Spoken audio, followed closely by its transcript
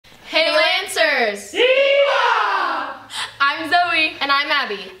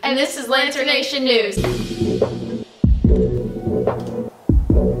and this is Lantern Nation News.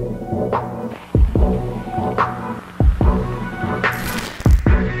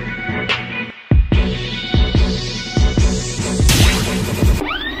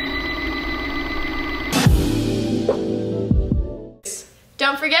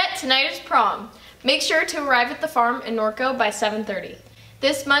 Don't forget, tonight is prom. Make sure to arrive at the farm in Norco by 7:30.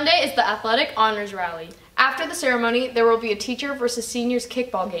 This Monday is the Athletic Honors Rally. After the ceremony, there will be a teacher versus seniors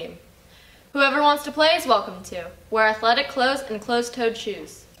kickball game. Whoever wants to play is welcome to. Wear athletic clothes and closed-toed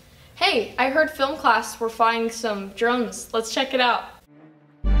shoes. Hey, I heard film class were flying some drones. Let's check it out.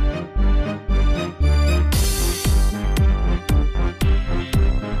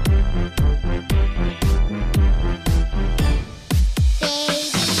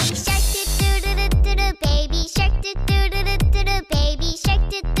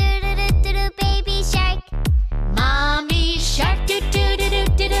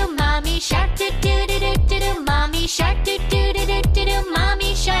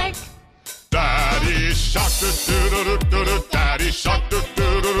 Daddy shark, do-do-do-do-do, Daddy shark,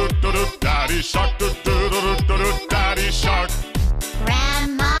 do-do-do-do-do, Daddy shark, do-do-do-do-do, Daddy shark.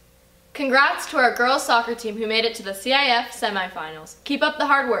 Grandma. Congrats to our girls soccer team who made it to the CIF semifinals. Keep up the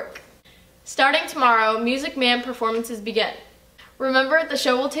hard work. Starting tomorrow, Music Man performances begin. Remember, the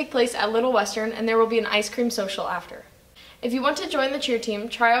show will take place at Little Western and there will be an ice cream social after. If you want to join the cheer team,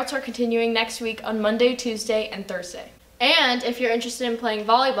 tryouts are continuing next week on Monday, Tuesday, and Thursday. And if you're interested in playing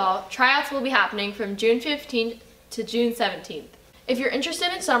volleyball, tryouts will be happening from June 15th to June 17th. If you're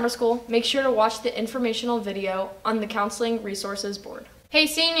interested in summer school, make sure to watch the informational video on the Counseling Resources Board. Hey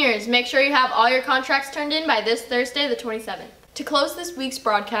seniors, make sure you have all your contracts turned in by this Thursday, the 27th. To close this week's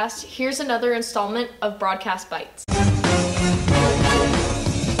broadcast, here's another installment of Broadcast Bites.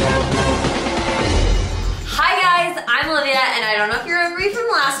 Hi guys, I'm Olivia, and I don't know if you remember me from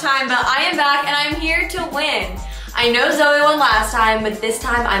last time, but I am back and I'm here to win. I know Zoe won last time, but this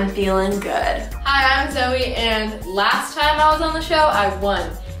time I'm feeling good. Hi, I'm Zoe, and last time I was on the show, I won.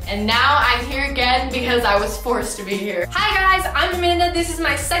 And now I'm here again because I was forced to be here. Hi guys, I'm Amanda. This is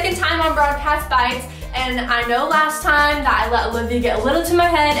my second time on Broadcast Bites, and I know last time that I let Olivia get a little to my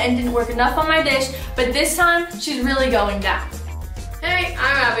head and didn't work enough on my dish, but this time she's really going down. Hey,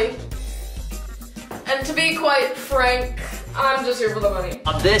 I'm Abby. And to be quite frank, I'm just here for the money.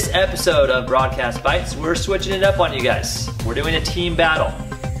 On this episode of Broadcast Bites, we're switching it up on you guys. We're doing a team battle.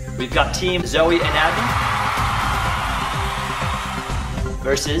 We've got Team Zoe and Abby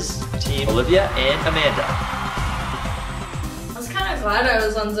versus Team Olivia and Amanda. I was kind of glad I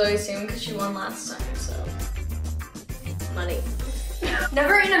was on Zoe's team because she won last time, so money.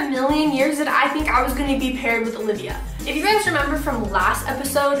 Never in a million years did I think I was going to be paired with Olivia. If you guys remember from last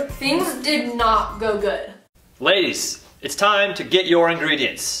episode, things did not go good. Ladies, it's time to get your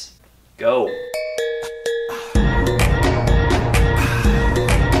ingredients. Go.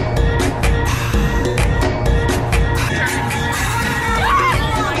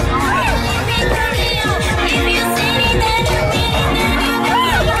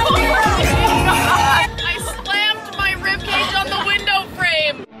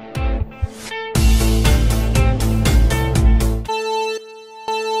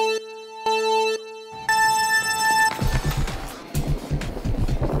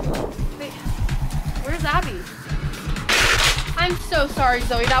 I'm so sorry,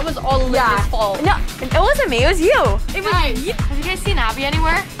 Zoe. That was all Olivia's fault. No, it wasn't me, it was you. It was you. Have you guys seen Abby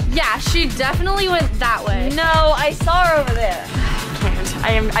anywhere? Yeah, she definitely went that way. No, I saw her over there.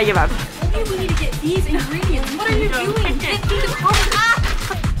 I give up. Okay, we need to get these ingredients. What are you doing? Get these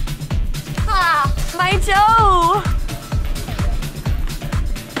My toe.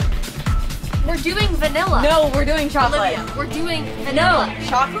 We're doing vanilla. No, we're doing chocolate. Olivia, we're doing vanilla. No,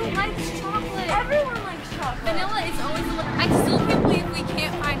 chocolate? Who likes chocolate? Everyone likes chocolate. Vanilla is always the one. I still can't believe we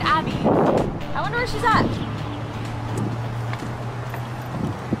can't find Abby. I wonder where she's at.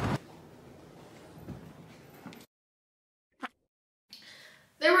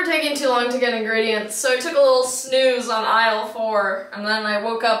 They were taking too long to get ingredients, so I took a little snooze on aisle 4, and then I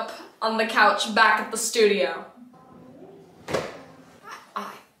woke up on the couch back at the studio.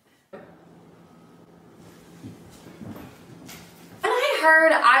 When I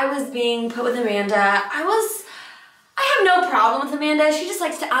heard I was being put with Amanda, I have no problem with Amanda. She just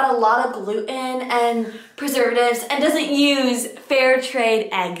likes to add a lot of gluten and preservatives and doesn't use fair trade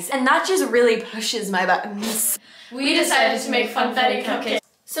eggs. And that just really pushes my buttons. We decided to make funfetti cupcakes.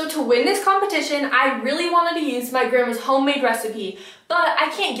 So to win this competition, I really wanted to use my grandma's homemade recipe, but I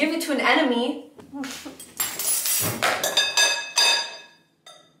can't give it to an enemy.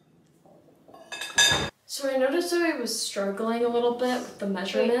 So So I noticed Zoe was struggling a little bit with the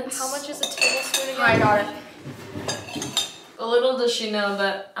measurements. How much is a tablespoon again? I got it. Little does she know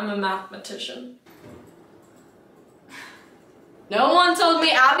that I'm a mathematician. No one told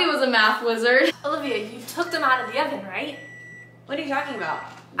me Abby was a math wizard. Olivia, you took them out of the oven, right? What are you talking about?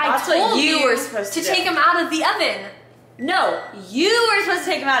 That's what you were supposed to do. take them out of the oven. No, you were supposed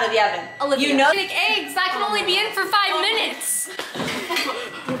to take them out of the oven. Olivia, you know. make eggs. That can only be in for 5 minutes.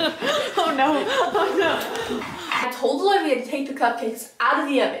 Oh no! Oh no! I told Olivia to take the cupcakes out of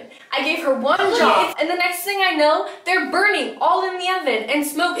the oven. I gave her one job, and the next thing I know, they're burning all in the oven, and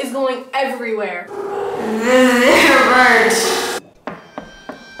smoke is going everywhere. They're burnt.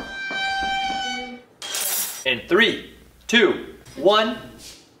 In 3, 2, 1.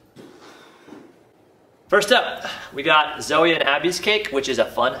 First up, we got Zoe and Abby's cake, which is a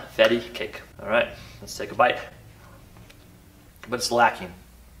funfetti cake. All right, let's take a bite. But it's lacking.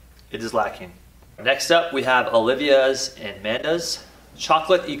 It is lacking. Next up, we have Olivia's and Amanda's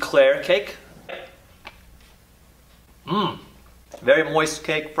chocolate eclair cake. Very moist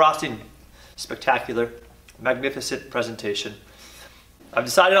cake, frosting spectacular, magnificent presentation. I've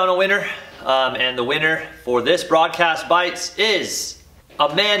decided on a winner, and the winner for this broadcast bites is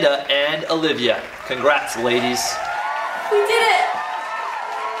Amanda and Olivia. Congrats, ladies. We did it!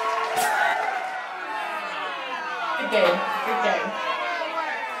 Good game. Good game.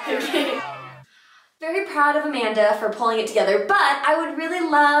 Good game. Very proud of Amanda for pulling it together, but I would really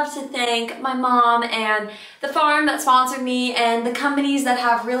love to thank my mom and the farm that sponsored me and the companies that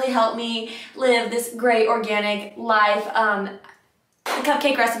have really helped me live this great organic life. The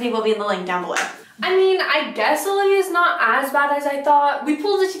cupcake recipe will be in the link down below. I mean, I guess Olivia's not as bad as I thought. We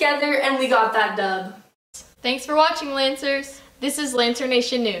pulled it together and we got that dub. Thanks for watching, Lancers. This is Lancer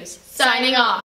Nation News, signing off.